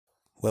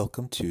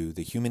Welcome to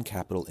the Human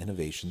Capital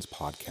Innovations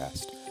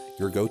Podcast,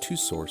 your go-to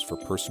source for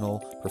personal,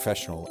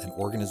 professional, and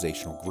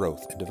organizational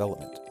growth and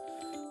development.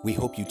 We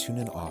hope you tune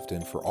in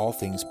often for all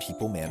things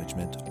people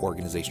management,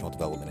 organizational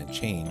development and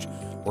change,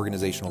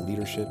 organizational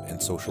leadership,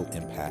 and social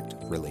impact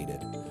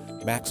related.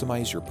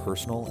 Maximize your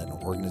personal and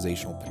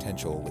organizational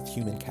potential with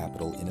Human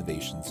Capital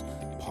Innovations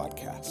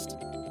Podcast.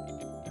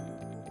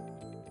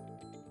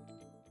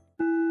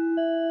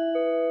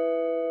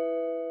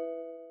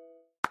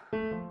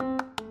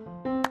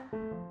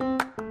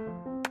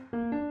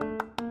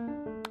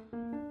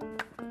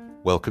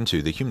 Welcome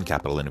to the Human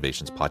Capital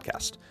Innovations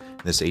Podcast. In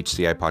this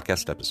HCI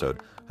podcast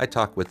episode, I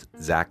talk with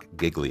Zach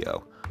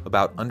Giglio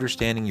about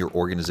understanding your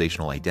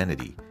organizational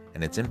identity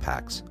and its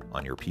impacts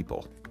on your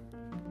people.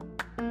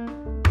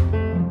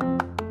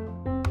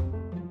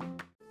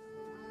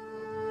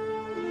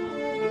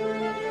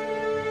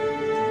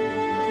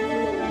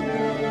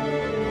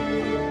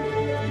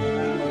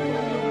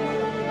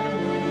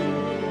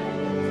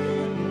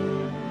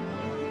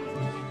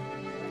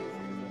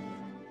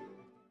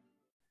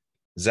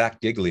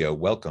 Zach Giglio,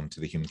 welcome to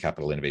the Human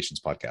Capital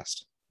Innovations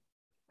Podcast.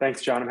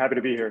 Thanks, John. I'm happy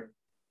to be here.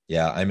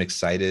 Yeah, I'm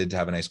excited to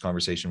have a nice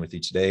conversation with you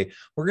today.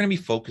 We're going to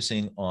be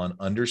focusing on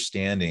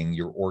understanding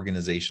your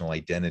organizational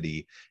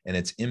identity and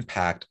its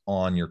impact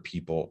on your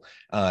people.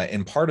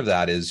 And part of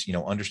that is,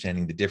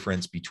 understanding the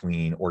difference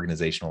between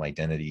organizational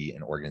identity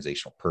and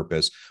organizational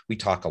purpose. We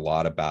talk a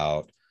lot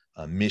about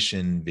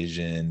mission,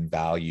 vision,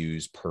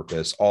 values,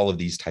 purpose, all of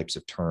these types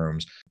of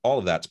terms. All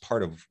of that's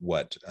part of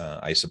what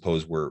I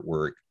suppose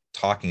we're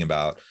talking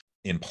about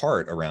in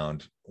part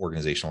around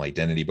organizational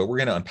identity, but we're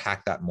going to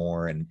unpack that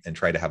more and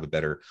try to have a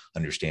better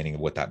understanding of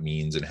what that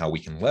means and how we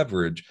can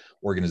leverage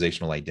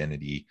organizational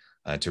identity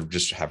to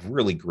just have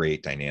really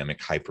great,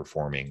 dynamic,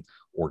 high-performing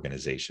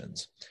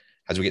organizations.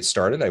 As we get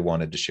started, I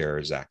wanted to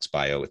share Zach's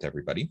bio with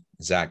everybody.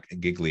 Zach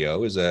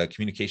Giglio is a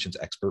communications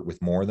expert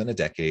with more than a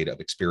decade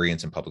of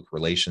experience in public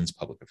relations,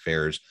 public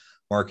affairs,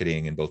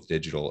 marketing in both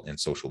digital and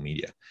social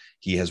media.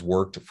 He has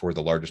worked for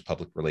the largest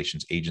public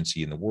relations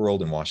agency in the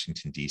world in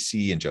Washington,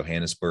 D.C. and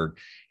Johannesburg,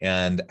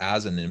 and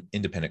as an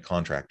independent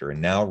contractor,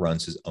 and now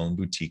runs his own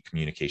boutique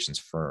communications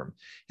firm.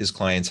 His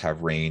clients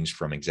have ranged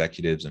from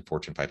executives in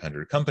Fortune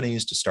 500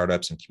 companies to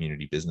startups and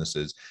community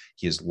businesses.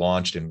 He has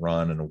launched and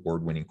run an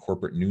award-winning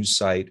corporate news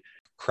site,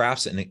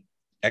 crafts and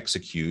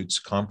executes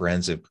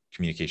comprehensive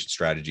communication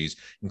strategies,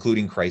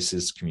 including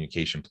crisis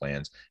communication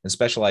plans, and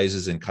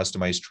specializes in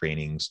customized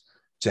trainings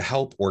to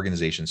help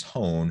organizations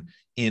hone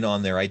in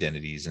on their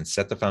identities and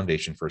set the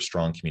foundation for a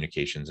strong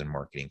communications and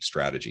marketing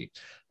strategy.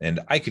 And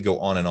I could go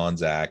on and on,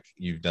 Zach.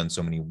 You've done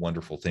so many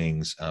wonderful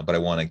things, but I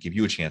want to give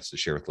you a chance to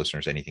share with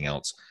listeners anything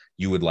else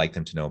you would like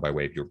them to know by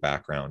way of your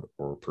background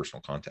or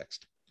personal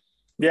context.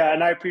 Yeah,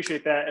 and I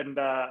appreciate that. And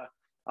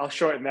I'll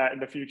shorten that in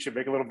the future,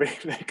 make a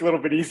little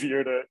bit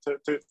easier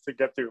to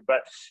get through.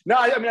 But no,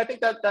 I mean, I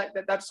think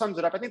that sums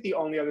it up. I think the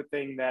only other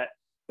thing that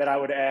I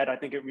would add, I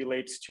think it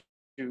relates to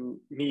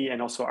me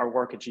and also our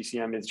work at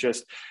GCM is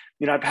just,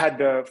 I've had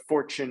the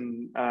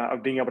fortune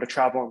of being able to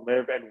travel and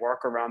live and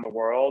work around the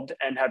world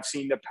and have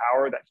seen the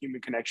power that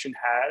human connection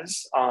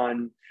has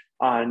on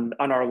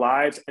our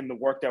lives and the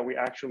work that we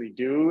actually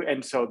do.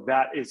 And so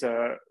that is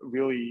a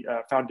really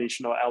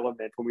foundational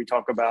element when we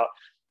talk about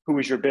who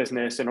is your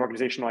business and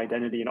organizational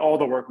identity and all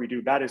the work we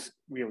do. That is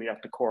really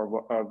at the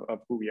core of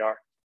who we are.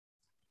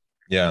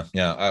 Yeah,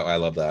 I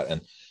love that.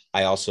 And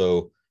I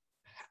also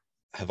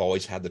have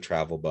always had the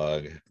travel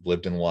bug,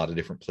 lived in a lot of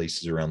different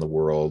places around the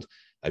world.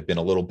 I've been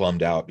a little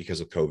bummed out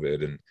because of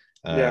COVID, and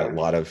a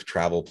lot of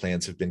travel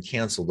plans have been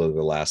canceled over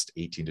the last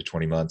 18 to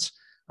 20 months.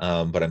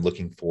 But I'm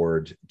looking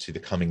forward to the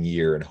coming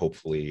year and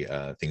hopefully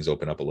things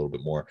open up a little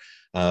bit more.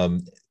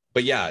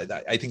 But yeah,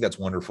 I think that's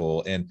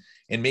wonderful. And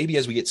maybe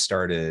as we get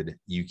started,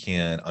 you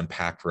can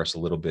unpack for us a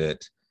little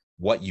bit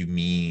what you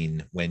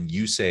mean when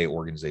you say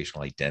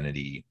organizational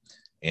identity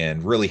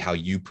and really how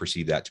you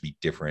perceive that to be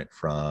different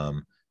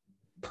from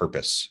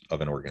purpose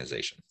of an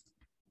organization.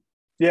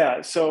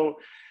 Yeah. So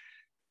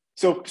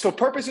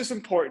purpose is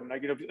important.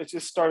 Let's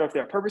just start off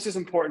there. Purpose is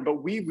important,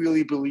 but we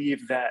really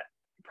believe that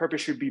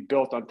purpose should be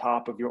built on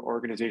top of your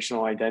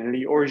organizational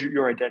identity or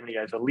your identity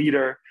as a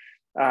leader.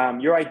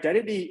 Your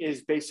identity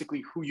is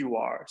basically who you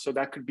are. So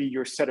that could be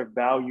your set of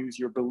values,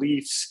 your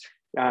beliefs,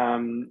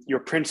 your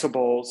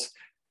principles,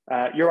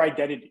 your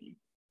identity.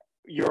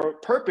 Your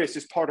purpose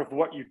is part of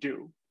what you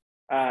do.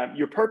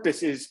 Your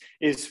purpose is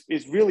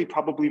really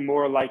probably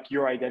more like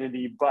your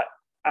identity, but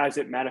as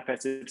it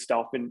manifests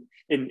itself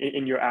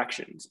in your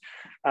actions.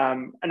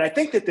 And I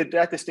think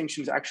that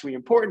distinction is actually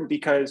important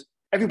because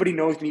everybody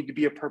knows you need to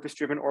be a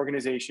purpose-driven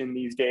organization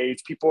these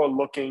days. People are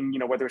looking,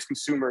 whether it's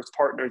consumers,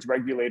 partners,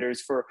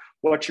 regulators, for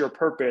what's your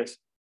purpose.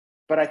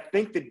 But I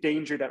think the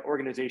danger that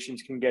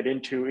organizations can get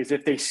into is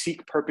if they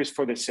seek purpose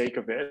for the sake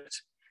of it,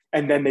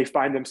 and then they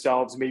find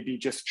themselves maybe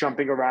just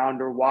jumping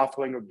around or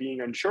waffling or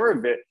being unsure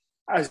of it,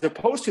 as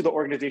opposed to the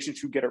organizations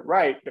who get it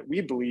right, that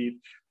we believe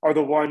are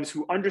the ones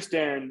who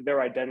understand their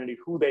identity,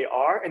 who they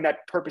are, and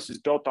that purpose is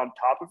built on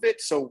top of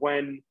it. So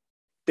when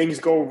things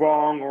go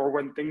wrong or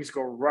when things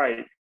go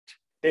right,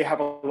 they have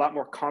a lot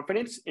more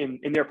confidence in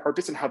their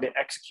purpose and how they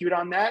execute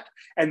on that.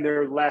 And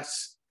they're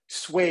less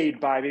swayed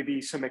by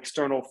maybe some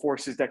external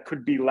forces that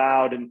could be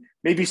loud and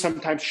maybe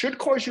sometimes should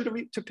cause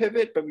you to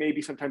pivot, but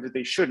maybe sometimes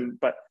they shouldn't.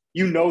 But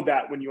you know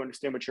that when you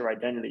understand what your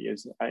identity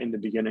is in the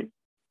beginning.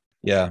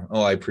 Yeah.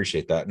 Oh, I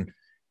appreciate that. And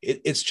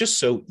it's just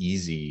so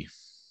easy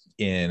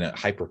in a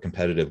hyper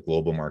competitive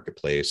global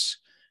marketplace.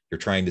 You're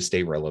trying to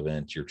stay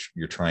relevant.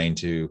 You're trying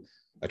to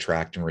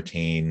attract and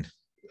retain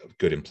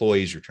good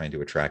employees. You're trying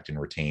to attract and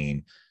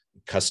retain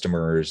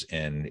customers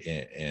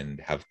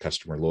and have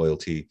customer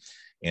loyalty.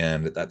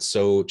 And that's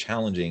so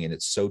challenging, and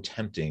it's so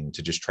tempting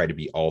to just try to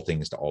be all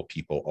things to all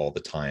people all the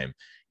time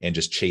and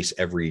just chase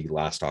every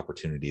last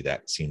opportunity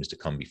that seems to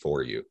come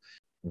before you.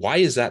 Why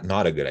is that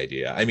not a good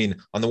idea? I mean,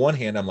 on the one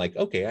hand, I'm like,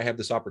 okay, I have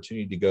this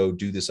opportunity to go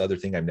do this other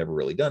thing. I've never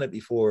really done it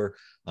before,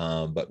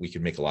 but we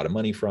could make a lot of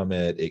money from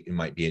it.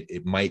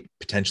 It might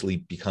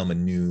potentially become a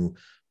new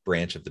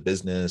branch of the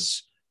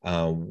business.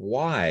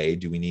 Why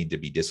do we need to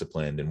be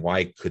disciplined, and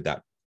why could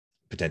that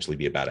potentially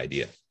be a bad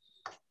idea?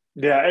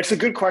 Yeah, it's a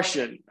good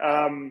question.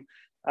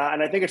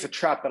 And I think it's a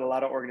trap that a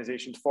lot of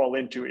organizations fall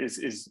into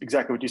is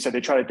exactly what you said.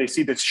 They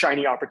see this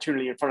shiny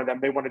opportunity in front of them.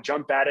 They want to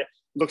jump at it.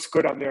 Looks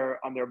good on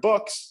their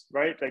books,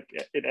 right? Like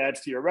it adds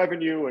to your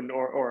revenue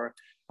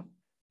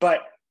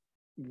but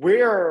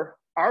where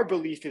our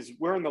belief is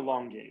we're in the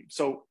long game.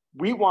 So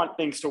we want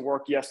things to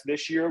work. Yes,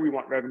 this year we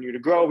want revenue to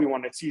grow. We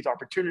want to seize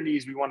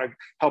opportunities. We want to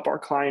help our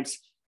clients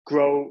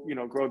grow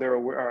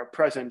their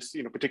presence,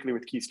 particularly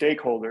with key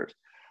stakeholders.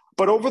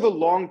 But over the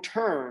long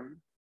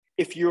term,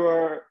 if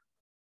you're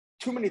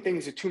too many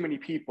things to too many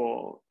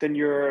people, then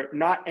you're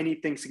not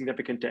anything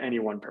significant to any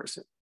one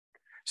person.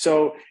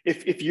 So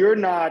if you're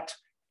not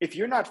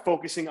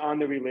focusing on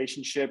the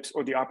relationships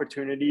or the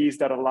opportunities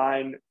that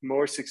align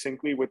more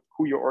succinctly with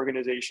who your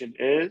organization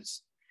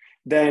is,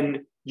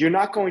 then you're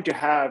not going to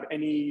have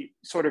any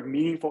sort of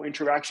meaningful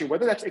interaction,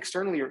 whether that's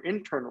externally or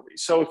internally.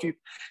 The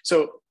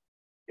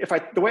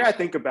way I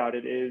think about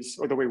it is,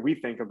 or the way we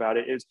think about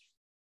it is,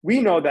 we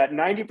know that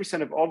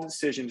 90% of all the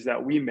decisions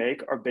that we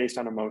make are based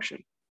on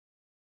emotion.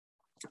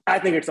 I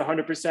think it's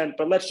 100%,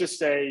 but let's just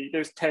say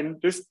there's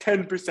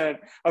 10%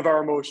 of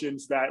our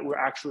emotions that we're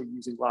actually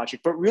using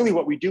logic. But really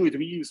what we do is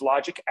we use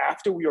logic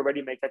after we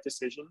already make that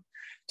decision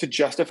to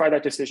justify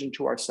that decision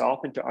to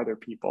ourselves and to other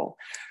people.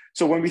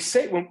 So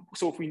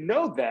if we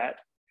know that,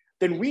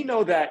 then we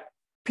know that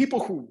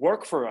people who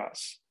work for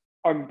us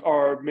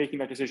are making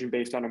that decision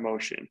based on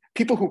emotion.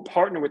 People who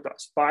partner with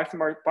us, buy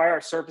our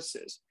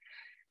services,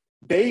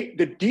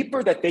 the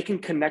deeper that they can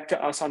connect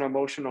to us on an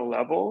emotional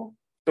level,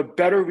 the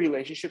better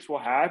relationships we'll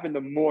have and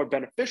the more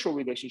beneficial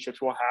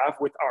relationships we'll have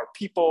with our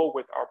people,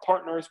 with our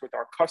partners, with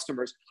our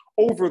customers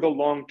over the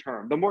long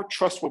term. The more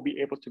trust we'll be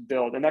able to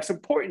build. And that's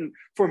important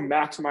for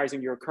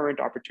maximizing your current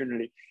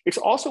opportunity. It's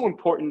also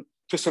important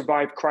to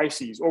survive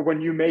crises, or when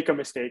you make a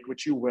mistake,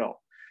 which you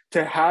will,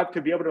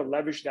 to be able to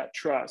leverage that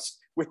trust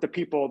with the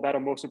people that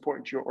are most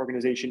important to your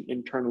organization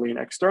internally and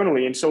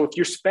externally. And so if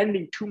you're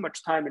spending too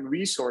much time and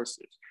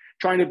resources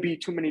trying to be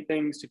too many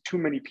things to too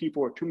many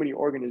people or too many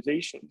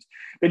organizations,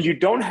 then you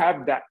don't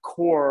have that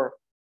core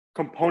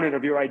component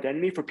of your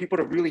identity for people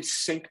to really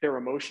sink their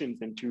emotions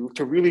into,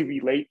 to really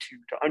relate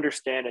to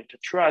understand and to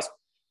trust,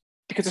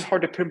 because it's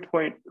hard to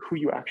pinpoint who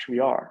you actually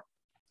are.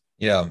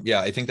 Yeah,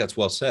 I think that's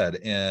well said.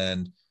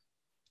 And,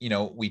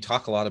 we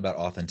talk a lot about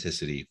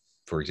authenticity,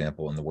 for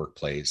example, in the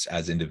workplace,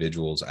 as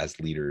individuals, as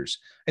leaders.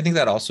 I think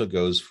that also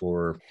goes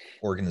for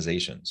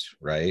organizations,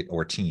 right?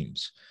 Or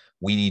teams.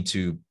 We need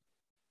to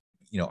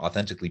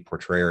authentically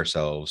portray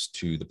ourselves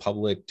to the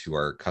public, to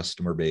our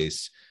customer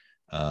base,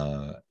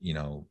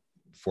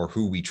 for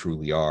who we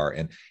truly are.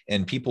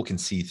 And people can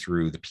see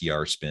through the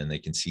PR spin. They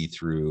can see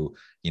through,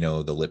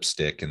 the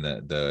lipstick and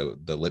the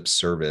lip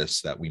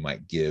service that we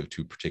might give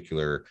to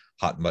particular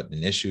hot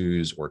button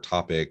issues or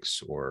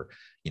topics, or,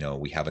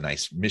 we have a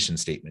nice mission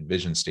statement,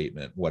 vision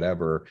statement,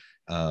 whatever.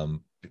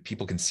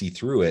 People can see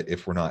through it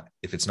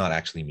if it's not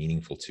actually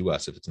meaningful to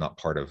us, if it's not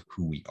part of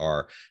who we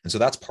are. And so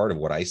that's part of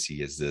what I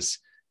see is this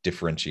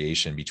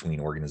differentiation between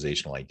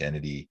organizational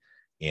identity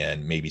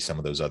and maybe some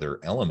of those other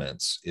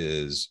elements.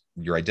 Is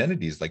your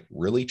identity is like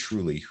really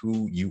truly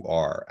who you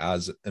are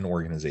as an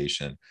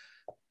organization,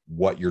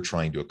 what you're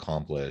trying to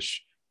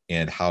accomplish,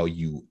 and how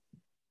you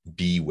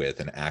be with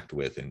and act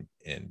with and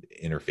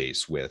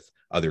interface with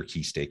other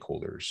key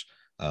stakeholders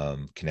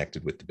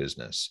connected with the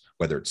business,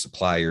 whether it's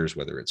suppliers,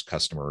 whether it's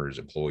customers,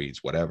 employees,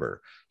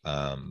 whatever,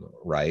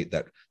 right?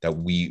 That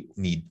we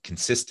need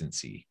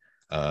consistency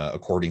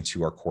according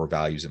to our core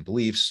values and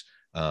beliefs,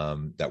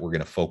 that we're going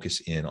to focus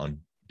in on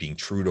being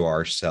true to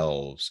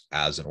ourselves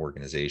as an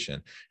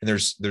organization. And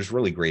there's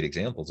really great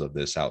examples of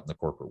this out in the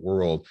corporate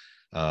world.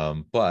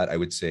 But I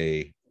would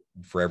say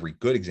for every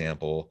good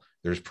example,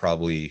 there's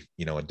probably,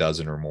 a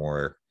dozen or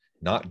more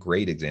not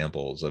great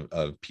examples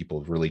of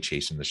people really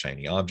chasing the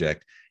shiny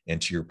object. And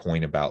to your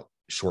point about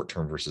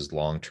short-term versus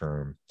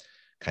long-term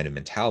kind of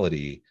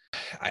mentality,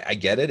 I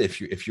get it.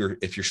 If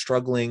you're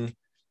struggling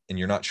and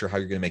you're not sure how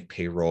you're going to make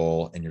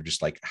payroll, and you're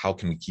just like, how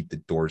can we keep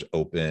the doors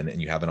open?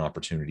 And you have an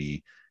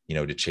opportunity,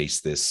 to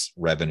chase this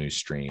revenue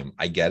stream.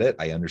 I get it.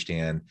 I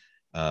understand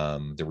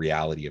the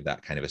reality of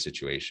that kind of a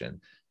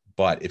situation.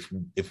 But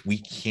if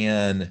we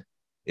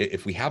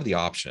have the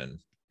option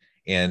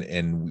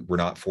and we're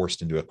not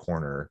forced into a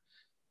corner,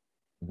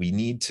 we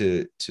need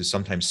to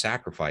sometimes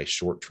sacrifice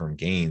short-term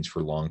gains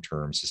for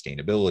long-term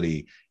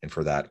sustainability and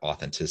for that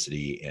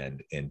authenticity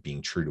and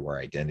being true to our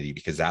identity,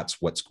 because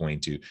that's what's going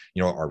to,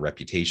 our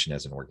reputation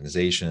as an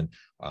organization.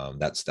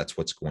 That's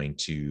what's going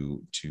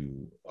to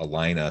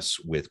align us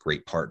with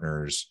great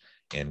partners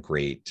and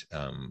great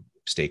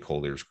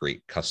stakeholders,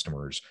 great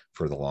customers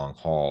for the long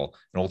haul.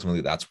 And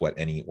ultimately, that's what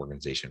any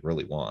organization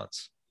really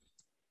wants.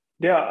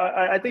 Yeah,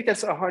 I think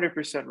that's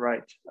 100%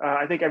 right.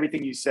 I think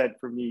everything you said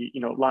for me,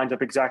 lines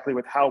up exactly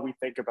with how we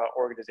think about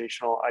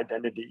organizational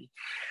identity.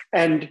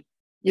 And,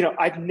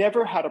 I've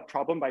never had a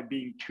problem by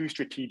being too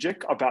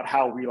strategic about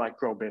how we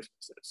grow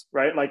businesses,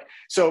 right?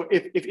 So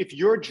if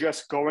you're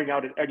just going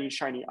out at any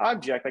shiny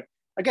object,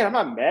 again, I'm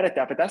not mad at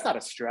that, but that's not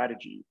a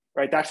strategy,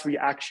 right? That's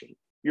reaction.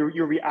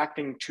 You're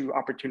reacting to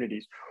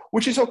opportunities,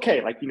 which is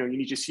okay. You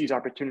need to seize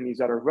opportunities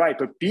that are right.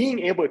 But being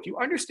able, if you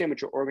understand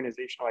what your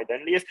organizational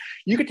identity is,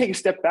 you can take a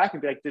step back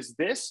and be like, does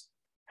this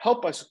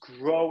help us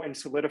grow and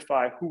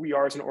solidify who we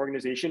are as an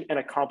organization and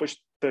accomplish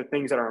the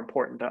things that are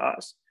important to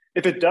us?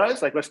 If it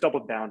does, let's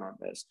double down on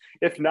this.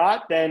 If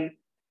not, then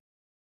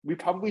we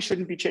probably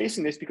shouldn't be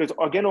chasing this, because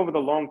again, over the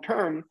long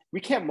term, we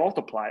can't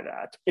multiply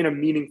that in a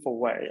meaningful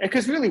way. And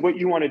because really what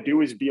you want to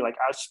do is be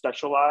as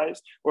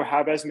specialized or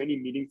have as many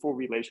meaningful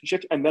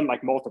relationships and then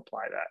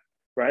multiply that,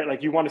 right?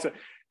 You want to say,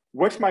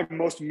 what's my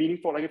most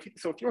meaningful,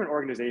 if you're an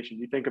organization,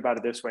 you think about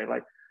it this way,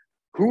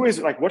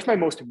 what's my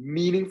most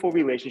meaningful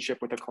relationship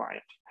with a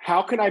client?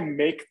 How can I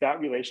make that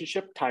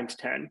relationship times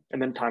 10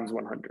 and then times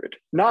 100?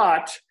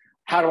 Not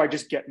how do I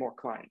just get more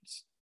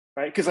clients?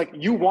 Right? Because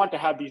you want to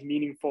have these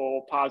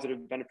meaningful,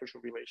 positive,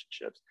 beneficial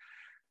relationships.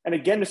 And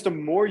again, just the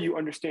more you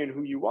understand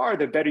who you are,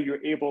 the better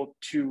you're able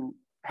to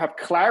have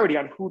clarity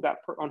on who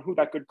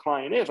that good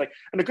client is.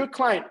 And a good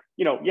client,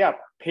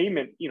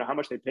 payment, how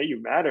much they pay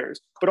you matters,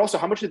 but also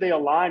how much do they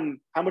align?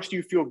 How much do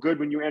you feel good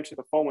when you answer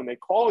the phone when they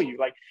call you?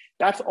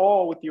 That's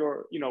all with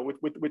your,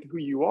 with who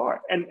you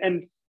are.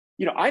 And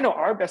I know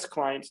our best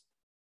clients,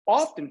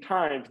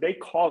 oftentimes they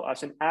call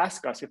us and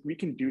ask us if we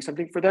can do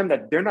something for them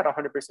that they're not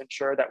 100%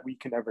 sure that we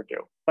can ever do.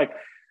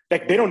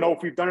 They don't know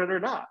if we've done it or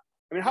not.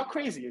 I mean, how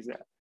crazy is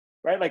that?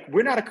 Right?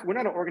 We're not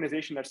an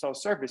organization that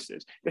sells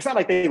services. It's not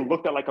like they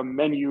looked at a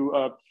menu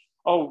of,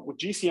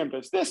 GCM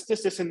does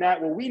this, and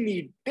that. Well, we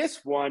need this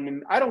one,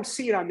 and I don't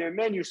see it on their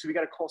menu, so we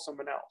got to call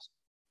someone else.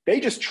 They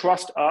just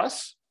trust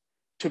us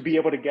to be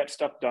able to get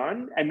stuff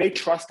done, and they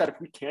trust that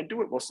if we can't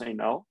do it, we'll say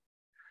no.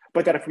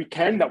 But that if we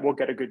can, that we'll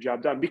get a good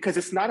job done, because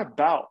it's not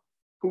about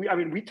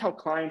we tell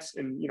clients,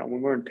 and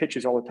when we're in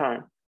pitches all the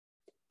time,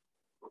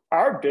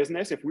 our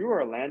business, if we were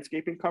a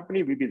landscaping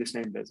company, we'd be the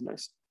same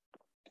business.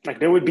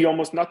 There would be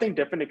almost nothing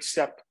different,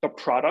 except the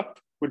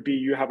product would be,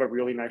 you have a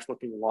really nice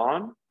looking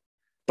lawn,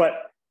 but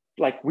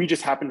we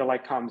just happen to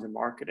like comms and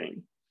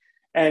marketing.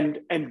 And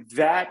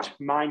that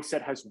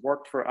mindset has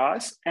worked for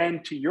us.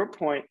 And to your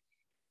point,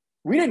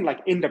 we didn't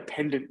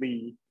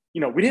independently,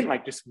 we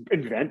didn't just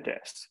invent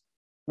this.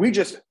 We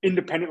just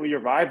independently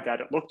arrived at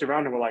it, looked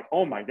around, and we're like,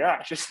 oh my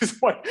gosh, this is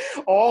what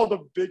all the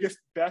biggest,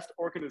 best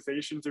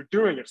organizations are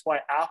doing. It's why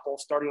Apple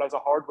started as a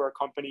hardware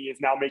company, is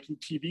now making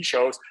TV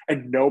shows,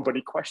 and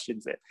nobody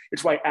questions it.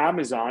 It's why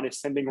Amazon is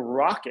sending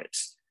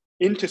rockets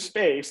into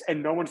space,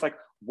 and no one's like,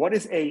 what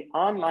is a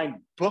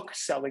online book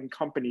selling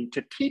company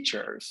to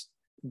teachers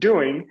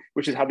doing,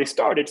 which is how they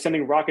started,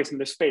 sending rockets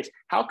into space?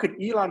 How could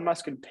Elon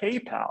Musk and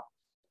PayPal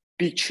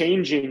be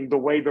changing the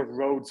way the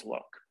roads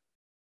look,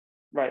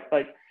 right?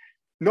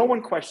 No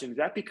one questions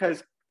that,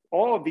 because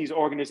all of these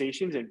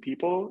organizations and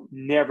people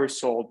never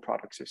sold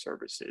products or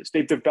services.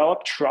 They've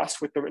developed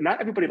trust with not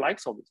everybody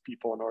likes all these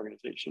people and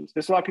organizations.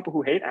 There's a lot of people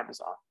who hate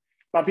Amazon,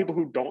 a lot of people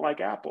who don't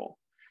like Apple.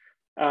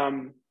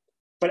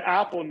 But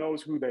Apple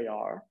knows who they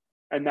are,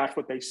 and that's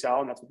what they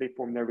sell, and that's what they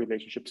form their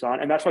relationships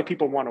on. And that's why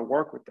people want to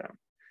work with them.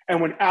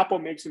 And when Apple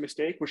makes a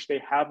mistake, which they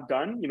have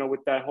done,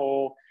 with that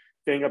whole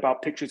thing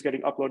about pictures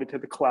getting uploaded to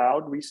the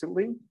cloud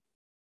recently,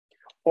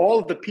 all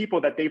of the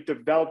people that they've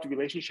developed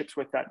relationships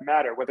with that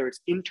matter, whether it's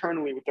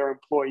internally with their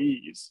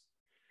employees,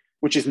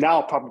 which is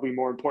now probably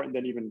more important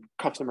than even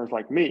customers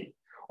like me,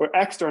 or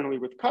externally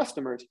with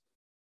customers,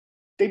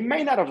 they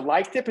may not have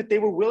liked it, but they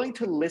were willing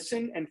to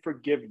listen and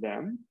forgive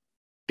them,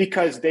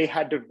 because they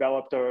had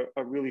developed a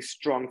really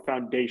strong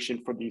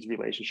foundation for these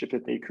relationships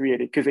that they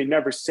created. Because they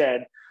never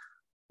said,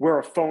 we're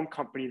a phone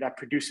company that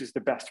produces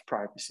the best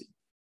privacy.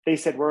 They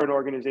said, we're an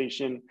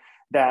organization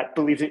that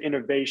believes in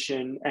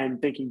innovation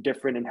and thinking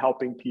different and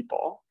helping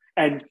people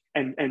and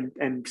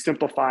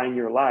simplifying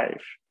your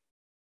life.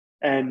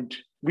 And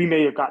we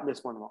may have gotten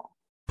this one wrong.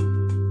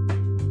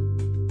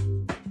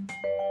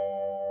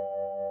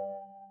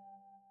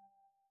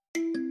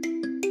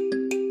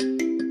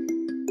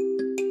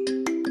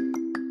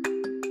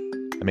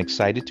 I'm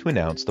excited to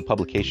announce the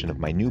publication of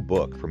my new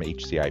book from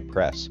HCI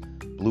Press,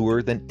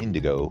 Bluer Than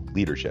Indigo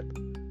Leadership.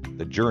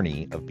 the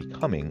journey of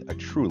becoming a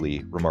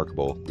truly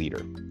remarkable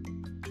leader.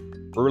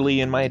 Early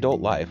in my adult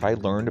life, I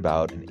learned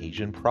about an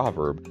Asian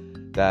proverb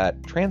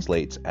that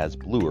translates as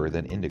bluer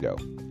than indigo.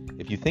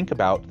 If you think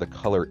about the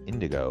color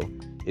indigo,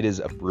 it is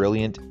a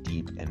brilliant,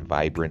 deep, and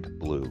vibrant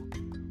blue,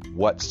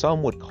 what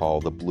some would call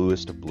the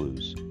bluest of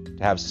blues.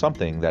 To have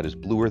something that is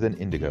bluer than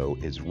indigo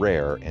is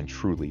rare and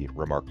truly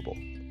remarkable.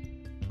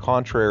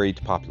 Contrary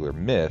to popular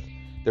myth,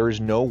 there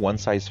is no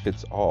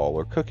one-size-fits-all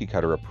or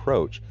cookie-cutter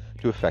approach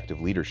to effective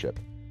leadership.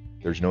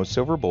 There's no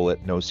silver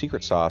bullet, no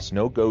secret sauce,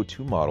 no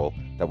go-to model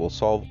that will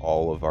solve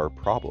all of our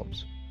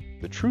problems.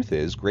 The truth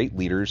is, great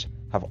leaders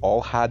have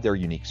all had their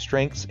unique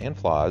strengths and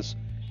flaws,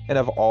 and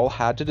have all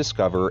had to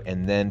discover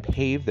and then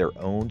pave their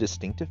own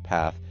distinctive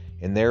path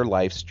in their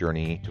life's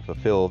journey to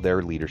fulfill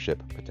their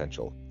leadership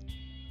potential.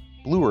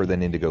 Bluer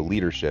than indigo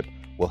leadership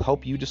will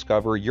help you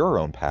discover your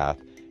own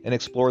path and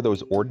explore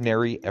those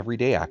ordinary,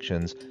 everyday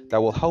actions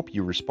that will help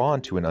you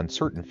respond to an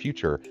uncertain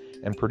future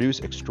and produce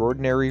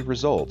extraordinary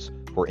results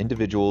for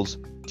individuals,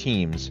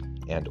 teams,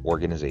 and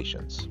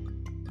organizations.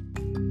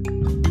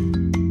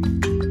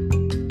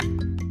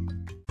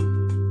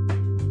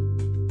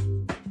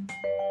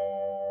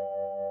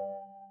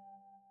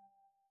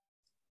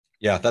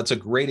 Yeah, that's a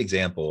great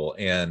example.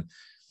 And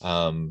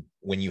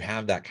when you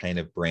have that kind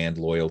of brand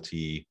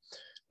loyalty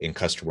and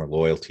customer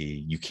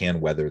loyalty, you can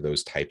weather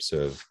those types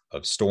of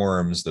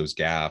storms, those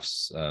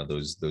gaffes,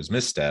 those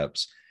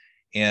missteps.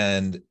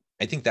 And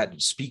I think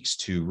that speaks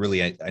to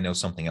really, I know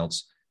something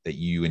else that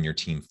you and your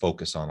team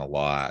focus on a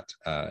lot,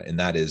 and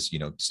that is,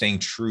 staying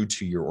true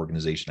to your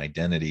organization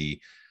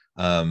identity,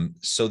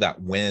 so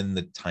that when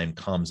the time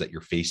comes that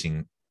you're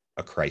facing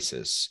a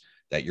crisis,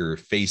 that you're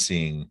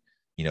facing,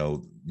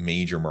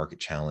 major market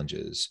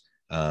challenges,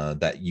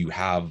 that you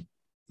have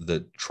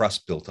the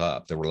trust built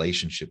up, the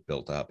relationship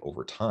built up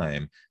over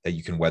time, that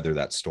you can weather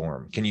that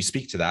storm. Can you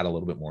speak to that a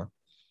little bit more?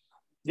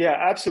 Yeah,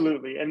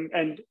 absolutely.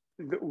 And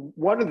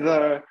one of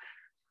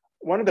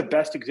the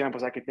best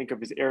examples I could think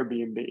of is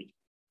Airbnb.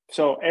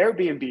 So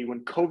Airbnb,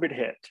 when COVID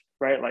hit,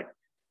 right? Like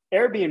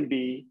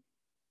Airbnb,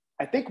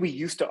 I think we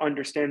used to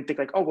understand, think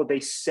like, oh, well,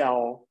 they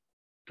sell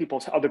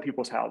other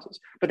people's houses,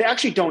 but they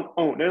actually don't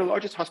own. They're the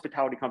largest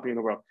hospitality company in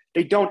the world.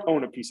 They don't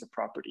own a piece of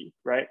property,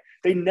 right?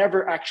 They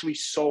never actually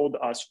sold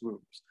us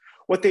rooms.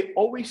 What they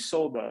always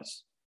sold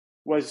us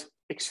was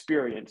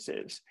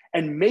experiences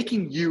and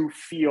making you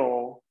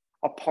feel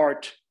a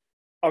part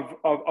of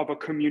a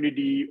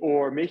community,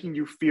 or making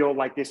you feel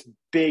like this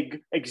big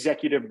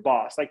executive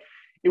boss. Like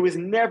it was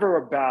never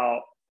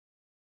about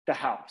the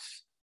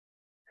house.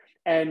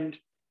 And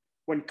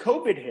when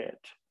COVID hit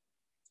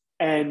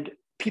and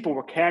people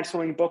were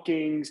canceling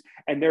bookings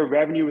and their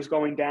revenue was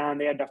going down,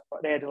 they had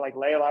to like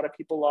lay a lot of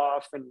people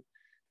off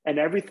and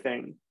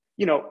everything,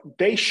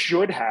 they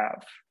should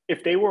have,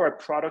 if they were a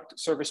product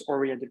service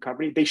oriented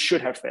company, they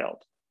should have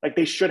failed. Like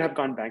they should have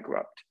gone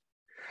bankrupt,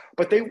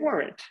 but they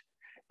weren't.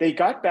 They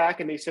got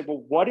back and they said,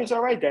 well, what is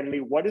our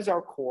identity? What is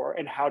our core?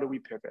 And how do we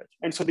pivot?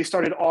 And so they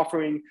started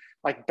offering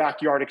like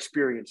backyard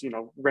experience,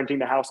 renting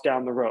the house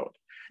down the road.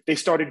 They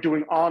started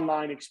doing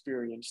online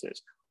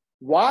experiences.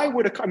 Why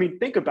would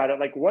think about it.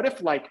 Like, what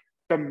if like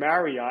the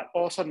Marriott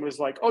all of a sudden was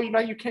like, oh,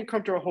 you can't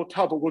come to a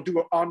hotel, but we'll do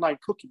an online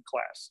cooking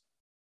class.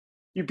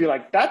 You'd be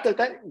like, that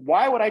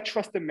why would I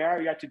trust the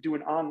Marriott to do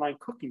an online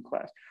cooking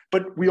class?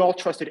 But we all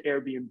trusted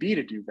Airbnb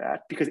to do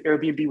that because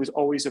Airbnb was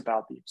always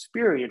about the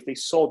experience. They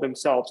sold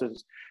themselves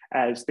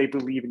as they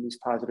believe in these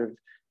positive,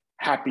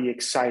 happy,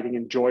 exciting,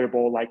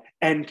 enjoyable, like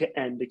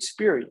end-to-end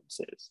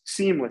experiences,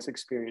 seamless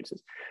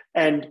experiences.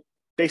 And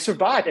they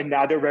survived, and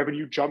now their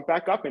revenue jumped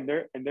back up, and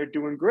they're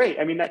doing great.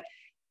 I mean,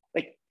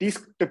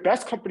 the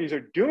best companies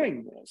are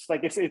doing this.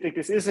 Like this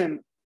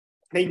isn't.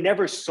 They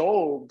never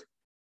sold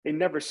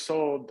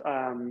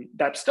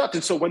that stuff.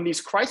 And so when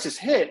these crises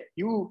hit,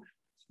 your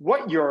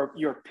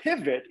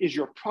pivot is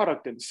your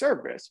product and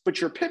service, but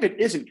your pivot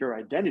isn't your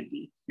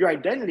identity. Your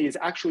identity is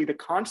actually the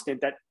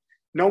constant that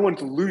no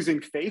one's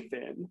losing faith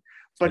in.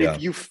 But Yeah.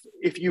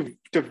 if you've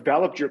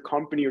developed your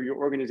company or your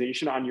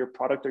organization on your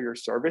product or your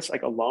service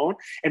like alone,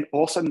 and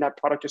all of a sudden that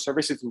product or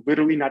service is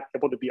literally not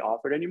able to be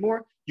offered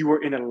anymore, you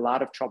are in a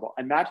lot of trouble.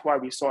 And that's why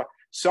we saw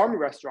some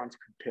restaurants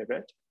could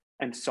pivot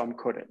and some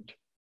couldn't,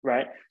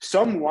 right?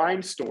 Some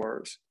wine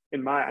stores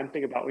I'm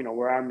thinking about,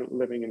 where I'm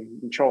living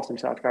in Charleston,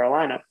 South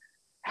Carolina,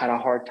 had a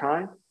hard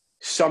time.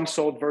 Some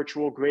sold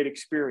virtual great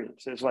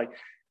experiences. Like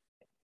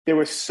there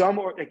was some,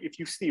 or like if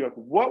you see, like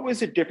what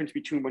was the difference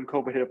between when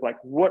COVID hit, like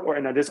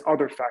and now there's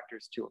other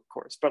factors too, of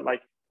course, but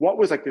like what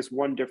was like this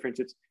one difference?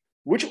 It's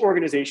which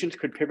organizations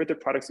could pivot their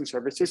products and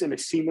services in a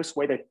seamless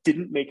way that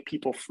didn't make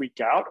people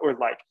freak out or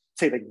like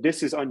say like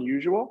this is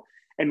unusual,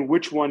 and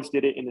which ones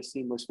did it in a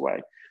seamless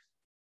way.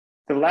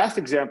 The last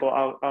example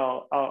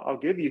I'll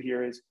give you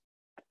here is,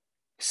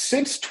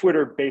 since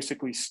Twitter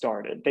basically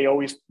started, they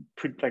always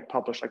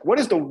publish like what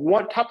is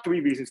the top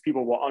 3 reasons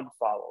people will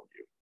unfollow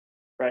you,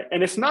 right?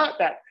 And it's not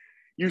that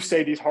you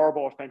say these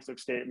horrible offensive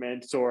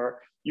statements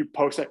or you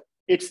post it.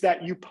 It's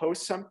that you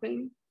post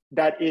something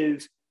that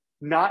is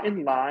not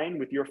in line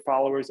with your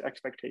followers'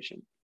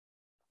 expectation.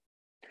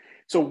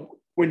 So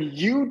when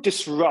you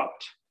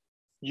disrupt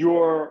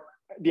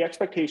the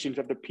expectations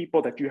of the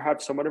people that you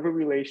have somewhat of a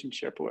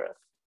relationship with,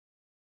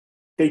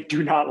 they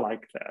do not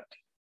like that.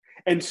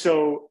 And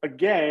so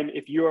again,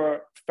 if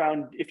your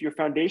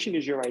foundation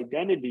is your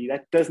identity,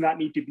 that does not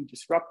need to be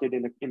disrupted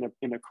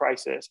in a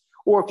crisis,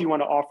 or if you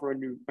want to offer a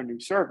new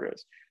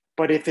service.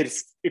 But if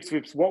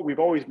it's what we've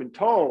always been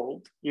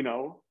told, you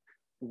know,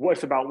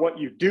 what's about what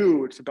you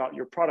do, it's about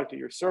your product or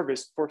your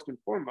service first and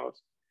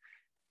foremost,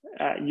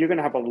 you're going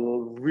to have a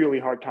really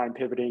hard time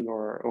pivoting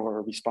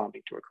or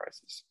responding to a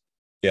crisis.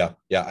 Yeah.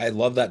 Yeah. I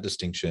love that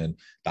distinction.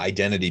 The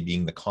identity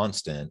being the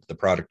constant, the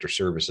product or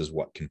service is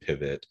what can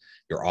pivot.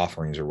 Your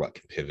offerings are what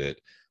can pivot.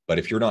 But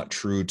if you're not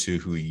true to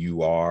who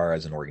you are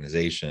as an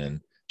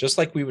organization, just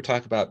like we would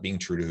talk about being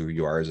true to who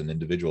you are as an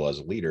individual, as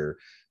a leader,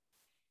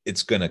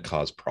 it's going to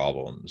cause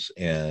problems.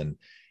 And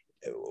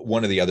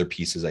one of the other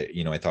pieces I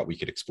thought we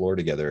could explore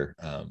together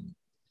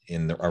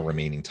in our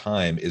remaining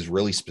time is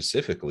really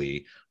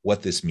specifically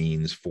what this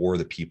means for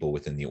the people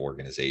within the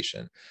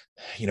organization.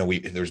 You know,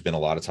 there's been a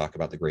lot of talk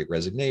about the Great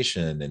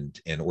Resignation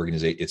and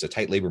it's a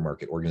tight labor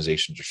market.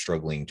 Organizations are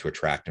struggling to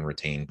attract and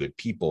retain good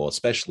people,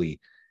 especially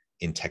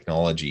in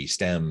technology,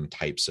 STEM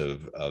types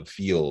of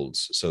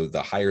fields. So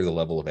the higher the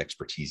level of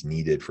expertise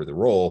needed for the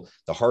role,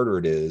 the harder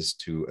it is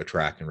to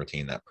attract and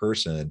retain that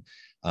person.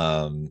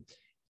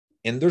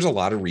 And there's a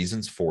lot of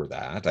reasons for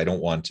that. I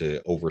don't want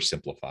to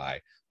oversimplify,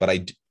 but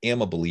I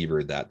am a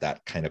believer that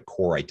that kind of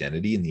core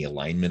identity and the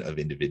alignment of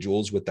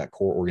individuals with that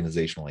core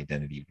organizational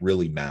identity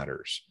really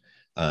matters.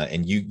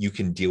 And you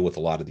can deal with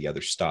a lot of the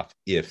other stuff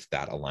if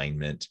that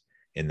alignment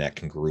and that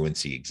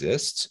congruency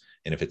exists.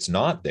 And if it's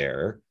not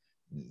there,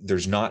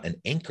 there's not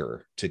an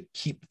anchor to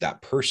keep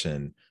that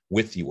person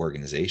with the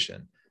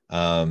organization.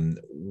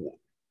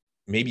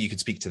 Maybe you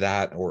could speak to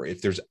that, or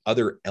if there's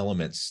other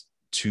elements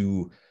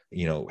to,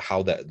 you know,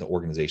 how that the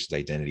organization's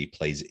identity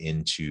plays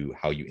into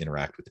how you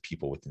interact with the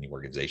people within the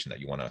organization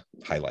that you want to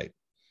highlight.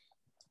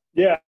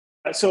 Yeah.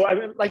 So I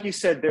mean, like you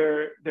said,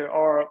 there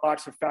are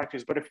lots of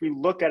factors, but if we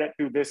look at it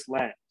through this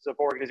lens of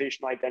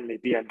organizational identity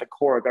being at the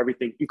core of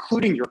everything,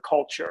 including your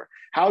culture,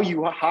 how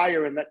you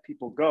hire and let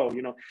people go,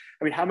 you know,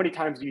 I mean, how many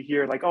times do you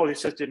hear like, oh,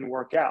 this just didn't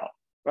work out?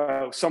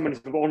 Someone's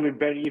only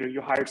been, you know,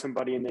 you hired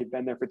somebody and they've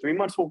been there for 3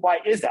 months. Well, why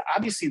is that?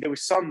 Obviously, there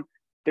was some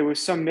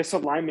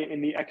misalignment in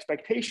the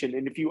expectation.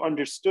 And if you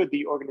understood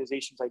the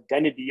organization's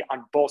identity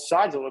on both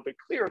sides a little bit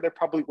clearer, there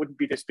probably wouldn't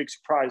be this big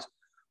surprise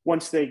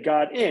once they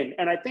got in.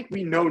 And I think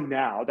we know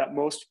now that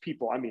most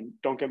people, I mean,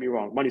 don't get me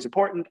wrong, money's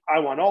important. I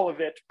want all of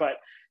it, but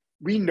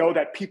we know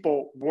that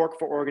people work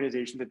for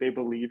organizations that they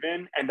believe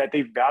in and that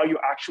they value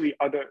actually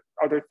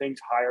other things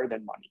higher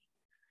than money.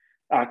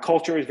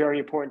 Culture is very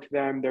important to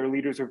them. Their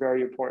leaders are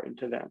very important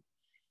to them.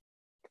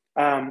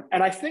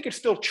 And I think it's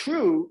still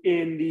true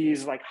in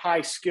these like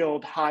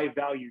high-skilled,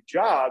 high-value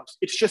jobs.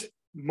 It's just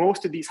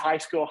most of these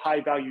high-skilled,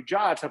 high-value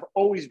jobs have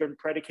always been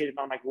predicated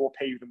on like, we'll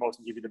pay you the most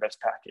and give you the best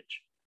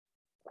package.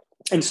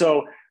 And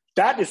so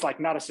that is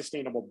like not a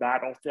sustainable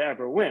battle to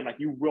ever win. Like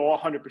you will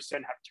 100%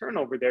 have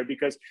turnover there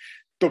because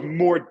the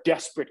more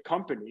desperate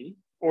company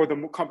or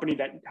the company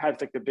that has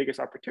like the biggest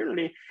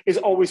opportunity is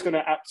always going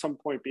to at some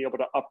point be able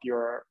to up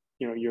your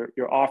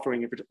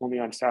offering if it's only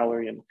on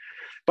salary.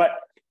 But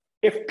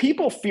if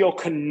people feel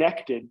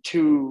connected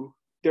to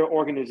their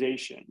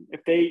organization,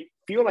 if they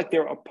feel like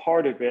they're a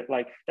part of it,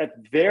 like that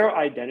their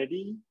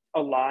identity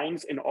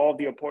aligns in all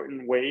the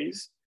important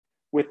ways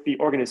with the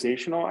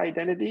organizational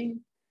identity,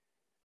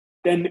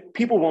 then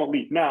people won't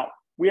leave. Now,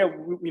 we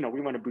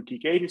run a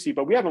boutique agency,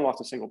 but we haven't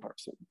lost a single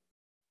person.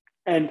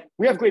 And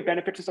we have great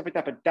benefits and stuff like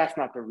that, but that's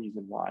not the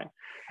reason why.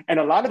 And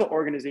a lot of the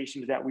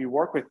organizations that we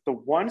work with, the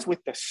ones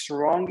with the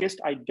strongest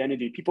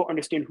identity, people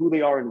understand who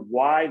they are and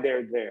why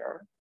they're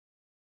there,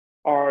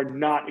 are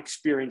not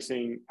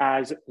experiencing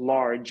as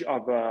large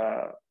of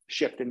a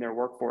shift in their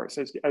workforce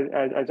as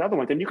other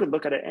ones. And you could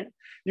look at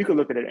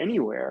it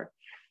anywhere.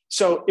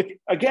 So if,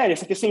 again,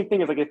 it's like the same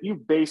thing as like if you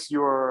base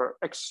your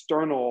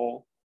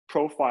external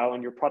profile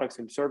on your products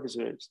and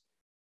services,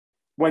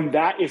 when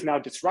that is now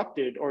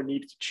disrupted or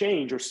needs to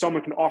change, or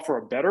someone can offer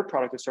a better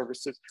product or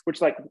services, which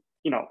like,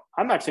 you know,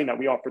 I'm not saying that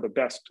we offer the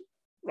best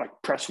like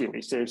press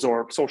releases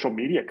or social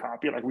media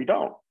copy, like we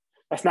don't.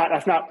 That's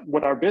not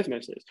what our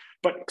business is.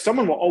 But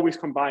someone will always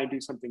come by and do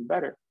something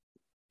better.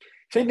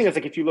 Same thing as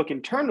like if you look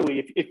internally,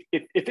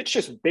 if it's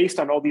just based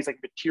on all these like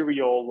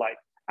material, like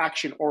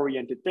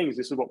action-oriented things,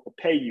 this is what we'll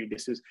pay you,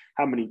 this is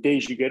how many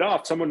days you get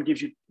off. Someone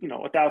gives you, you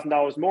know,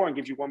 $1,000 more and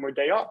gives you one more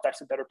day off,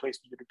 that's a better place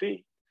for you to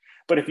be.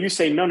 But if you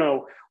say,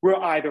 no, we're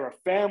either a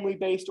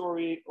family-based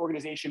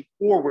organization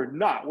or we're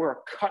not, we're a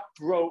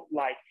cutthroat,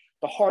 like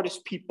the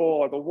hardest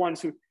people are the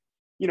ones who,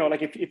 you know,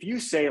 like if you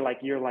say like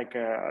you're like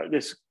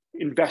this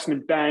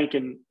investment bank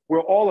and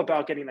we're all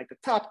about getting like the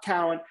top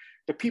talent,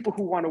 the people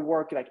who want to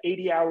work like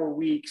 80-hour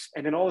weeks,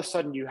 and then all of a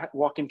sudden you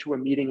walk into a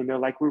meeting and they're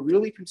like, we're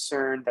really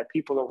concerned that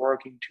people are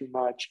working too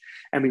much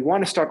and we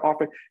want to start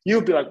offering,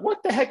 you'll be like,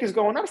 what the heck is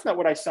going on? That's not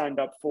what I signed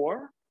up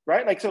for,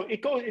 right? Like, so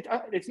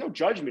it's no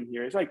judgment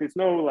here. It's like, there's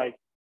no like,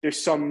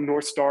 there's some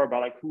North Star about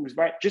like who's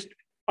right. Just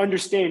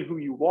understand who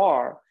you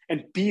are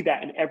and be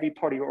that in every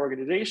part of your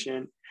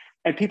organization.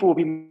 And people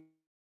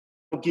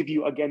will give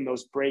you, again,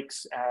 those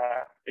breaks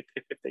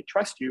if they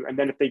trust you. And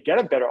then if they get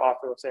a better offer,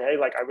 they'll say, hey,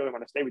 like, I really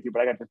want to stay with you,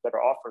 but I got this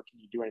better offer. Can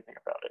you do anything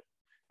about it?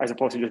 As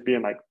opposed to just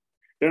being like,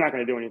 they're not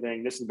going to do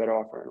anything. This is a better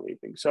offer and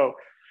leaving. So,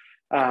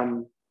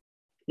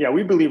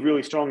 we believe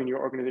really strong in your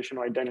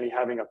organizational identity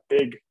having a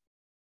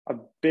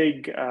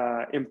big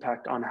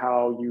impact on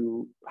how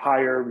you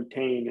hire,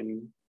 retain,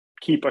 and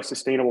keep a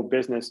sustainable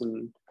business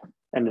and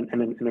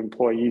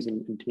employees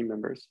and team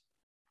members.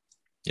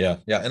 Yeah.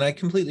 And I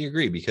completely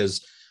agree,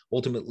 because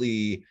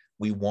ultimately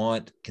we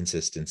want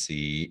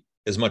consistency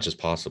as much as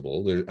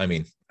possible.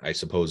 I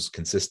suppose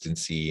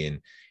consistency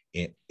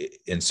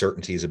and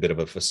certainty is a bit of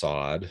a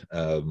facade.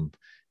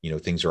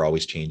 Things are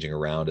always changing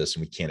around us,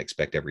 and we can't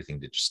expect everything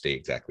to just stay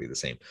exactly the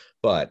same.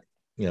 But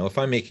if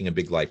I'm making a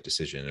big life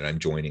decision and I'm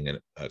joining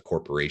a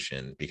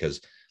corporation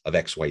because of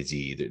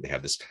XYZ, they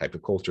have this type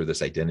of culture,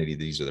 this identity,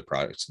 these are the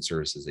products and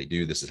services they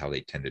do, this is how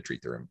they tend to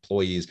treat their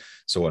employees,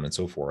 so on and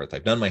so forth.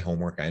 I've done my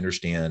homework. I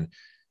understand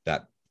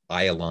that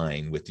I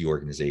align with the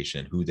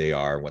organization, who they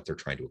are, what they're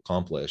trying to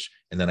accomplish.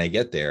 And then I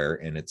get there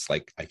and it's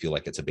like, I feel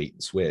like it's a bait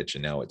and switch.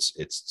 And now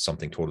it's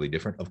something totally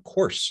different. Of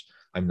course,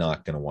 I'm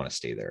not going to want to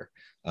stay there.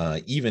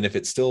 Even if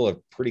it's still a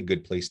pretty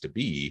good place to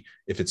be,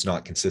 if it's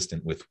not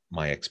consistent with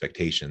my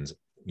expectations,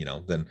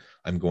 then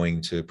I'm going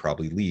to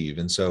probably leave.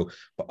 And so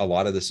a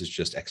lot of this is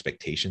just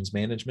expectations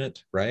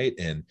management, right?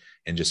 And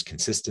just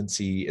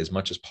consistency as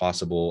much as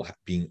possible,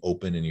 being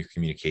open in your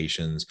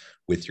communications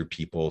with your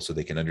people so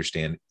they can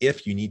understand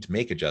if you need to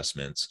make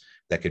adjustments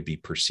that could be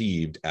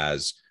perceived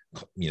as,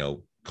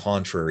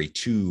 contrary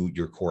to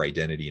your core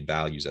identity and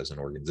values as an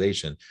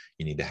organization.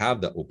 You need to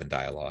have the open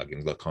dialogue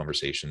and the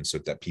conversation so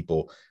that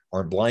people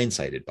aren't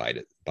blindsided by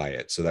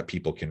it, so that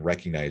people can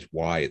recognize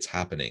why it's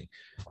happening.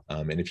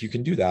 And if you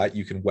can do that,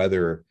 you can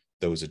weather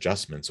those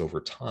adjustments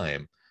over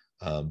time.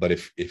 But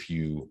if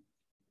you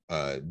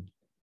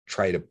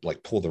try to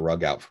like pull the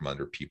rug out from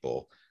under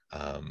people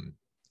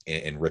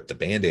and rip the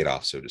Band-Aid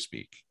off, so to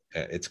speak,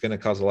 it's going to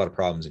cause a lot of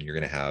problems, and you're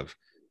going to have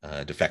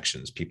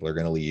defections. People are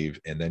going to leave,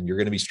 and then you're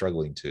going to be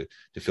struggling to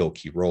fill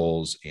key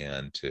roles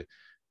and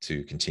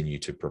to continue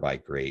to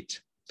provide great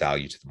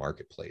value to the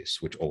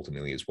marketplace, which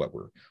ultimately is what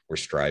we're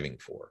striving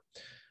for.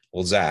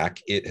 Well,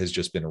 Zach, it has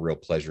just been a real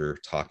pleasure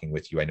talking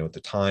with you. I know at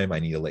the time I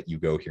need to let you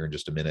go here in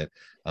just a minute,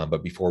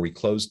 but before we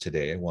close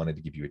today, I wanted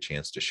to give you a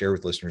chance to share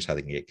with listeners how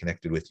they can get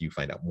connected with you,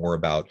 find out more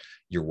about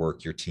your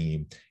work, your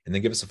team, and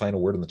then give us a final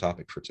word on the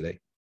topic for today.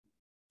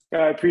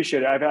 I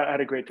appreciate it. I've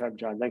had a great time,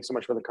 John. Thanks so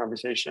much for the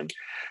conversation.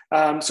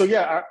 Our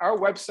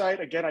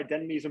website, again,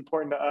 identity is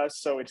important to us.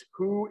 So it's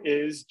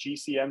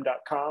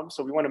whoisgcm.com.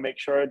 So we want to make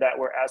sure that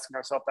we're asking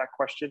ourselves that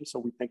question. So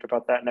we think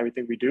about that in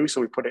everything we do.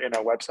 So we put it in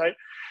our website.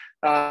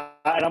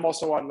 And I'm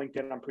also on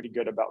LinkedIn. I'm pretty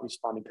good about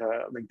responding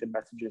to LinkedIn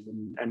messages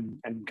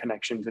and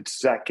connections. It's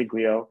Zach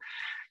Giglio.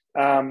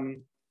 I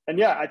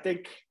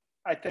think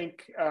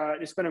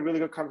it's been a really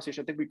good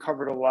conversation. I think we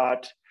covered a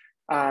lot.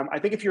 I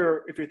think if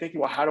you're thinking,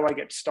 well, how do I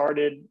get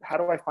started? How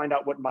do I find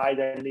out what my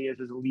identity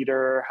is as a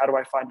leader? How do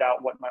I find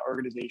out what my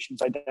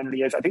organization's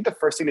identity is? I think the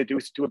first thing to do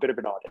is to do a bit of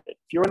an audit. If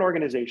you're an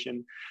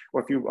organization,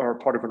 or if you are a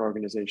part of an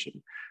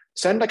organization,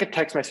 send like a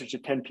text message to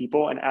 10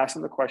 people and ask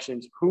them the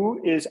questions: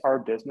 who is our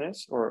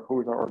business, or who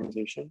is our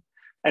organization?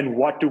 And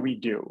what do we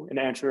do? And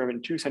answer them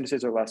in 2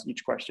 sentences or less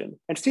each question.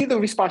 And see the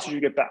responses you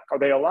get back. Are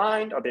they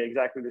aligned? Are they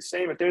exactly the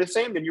same? If they're the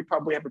same, then you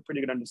probably have a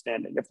pretty good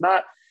understanding. If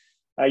not,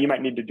 you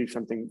might need to do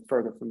something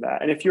further from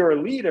that. And if you're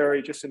a leader,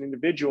 you're just an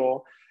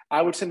individual,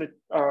 I would send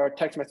a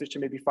text message to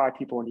maybe 5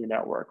 people in your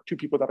network, 2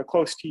 people that are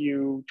close to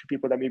you, 2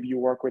 people that maybe you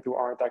work with who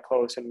aren't that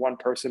close, and 1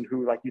 person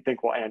who like you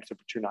think will answer,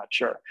 but you're not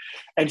sure.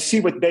 And see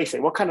what they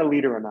say. What kind of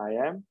leader am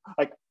I?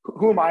 Like,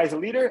 who am I as a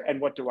leader, and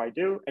what do I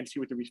do? And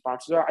see what the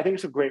responses are. I think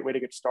it's a great way to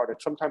get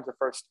started. Sometimes the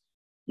first,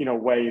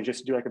 way is just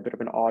to do like a bit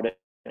of an audit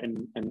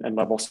and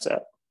level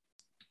set.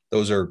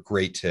 Those are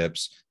great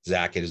tips,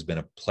 Zach. It has been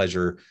a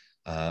pleasure.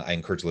 I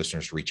encourage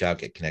listeners to reach out,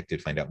 get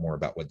connected, find out more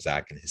about what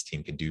Zach and his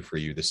team can do for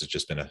you. This has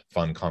just been a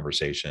fun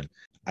conversation.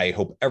 I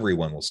hope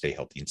everyone will stay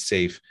healthy and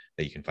safe,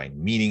 that you can find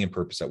meaning and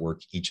purpose at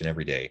work each and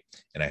every day.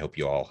 And I hope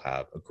you all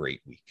have a great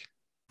week.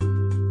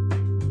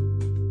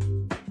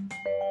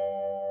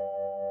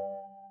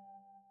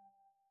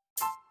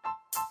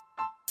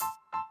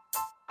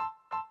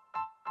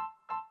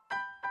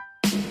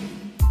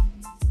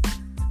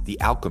 The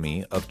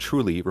alchemy of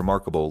truly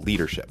remarkable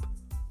leadership.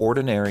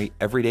 Ordinary,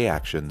 everyday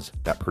actions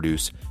that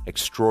produce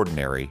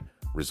extraordinary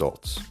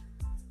results.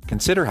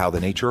 Consider how the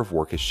nature of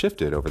work has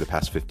shifted over the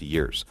past 50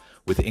 years.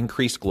 With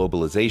increased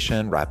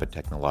globalization, rapid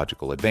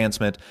technological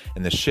advancement,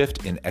 and the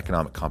shift in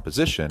economic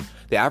composition,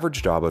 the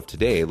average job of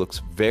today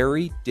looks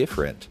very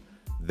different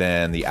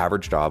than the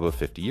average job of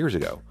 50 years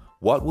ago.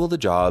 What will the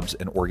jobs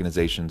and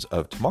organizations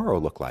of tomorrow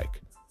look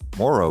like?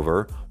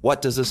 Moreover,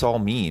 what does this all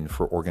mean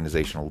for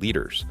organizational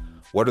leaders?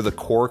 What are the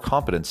core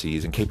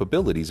competencies and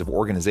capabilities of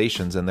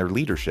organizations and their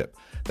leadership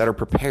that are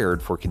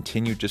prepared for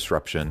continued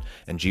disruption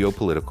and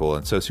geopolitical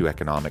and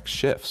socioeconomic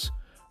shifts?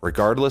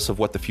 Regardless of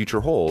what the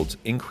future holds,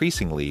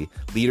 increasingly,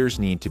 leaders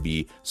need to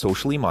be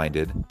socially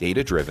minded,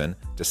 data-driven,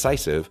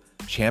 decisive,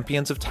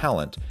 champions of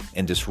talent,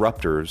 and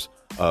disruptors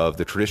of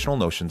the traditional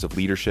notions of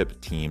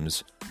leadership,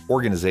 teams,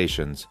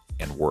 organizations,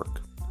 and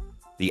work.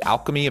 The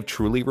alchemy of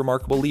truly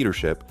remarkable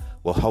leadership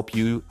will help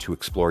you to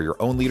explore your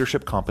own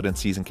leadership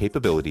competencies and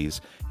capabilities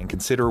and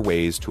consider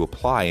ways to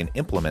apply and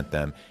implement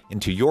them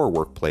into your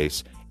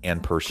workplace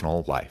and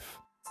personal life.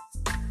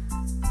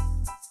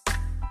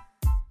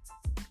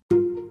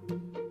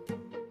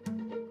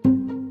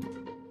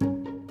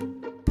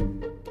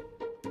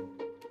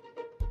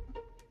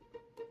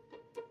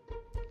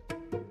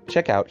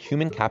 Check out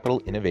Human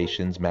Capital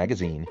Innovations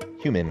magazine,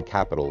 Human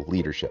Capital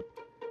Leadership.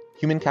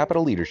 Human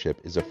Capital Leadership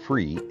is a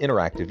free,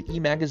 interactive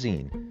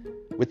e-magazine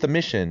with the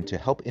mission to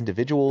help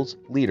individuals,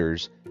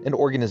 leaders, and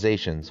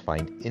organizations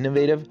find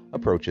innovative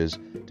approaches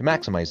to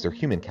maximize their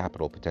human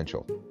capital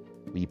potential.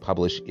 We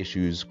publish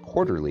issues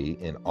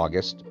quarterly in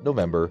August,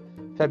 November,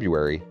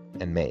 February,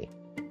 and May.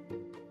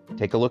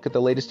 Take a look at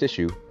the latest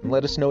issue and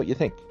let us know what you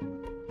think.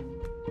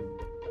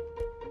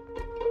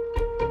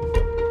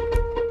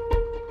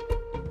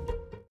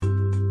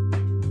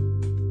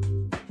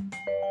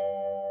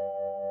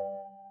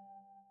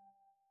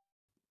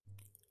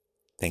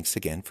 Thanks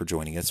again for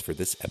joining us for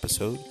this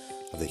episode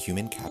of the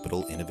Human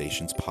Capital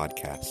Innovations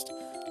Podcast.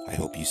 I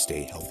hope you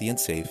stay healthy and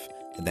safe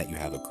and that you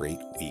have a great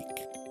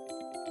week.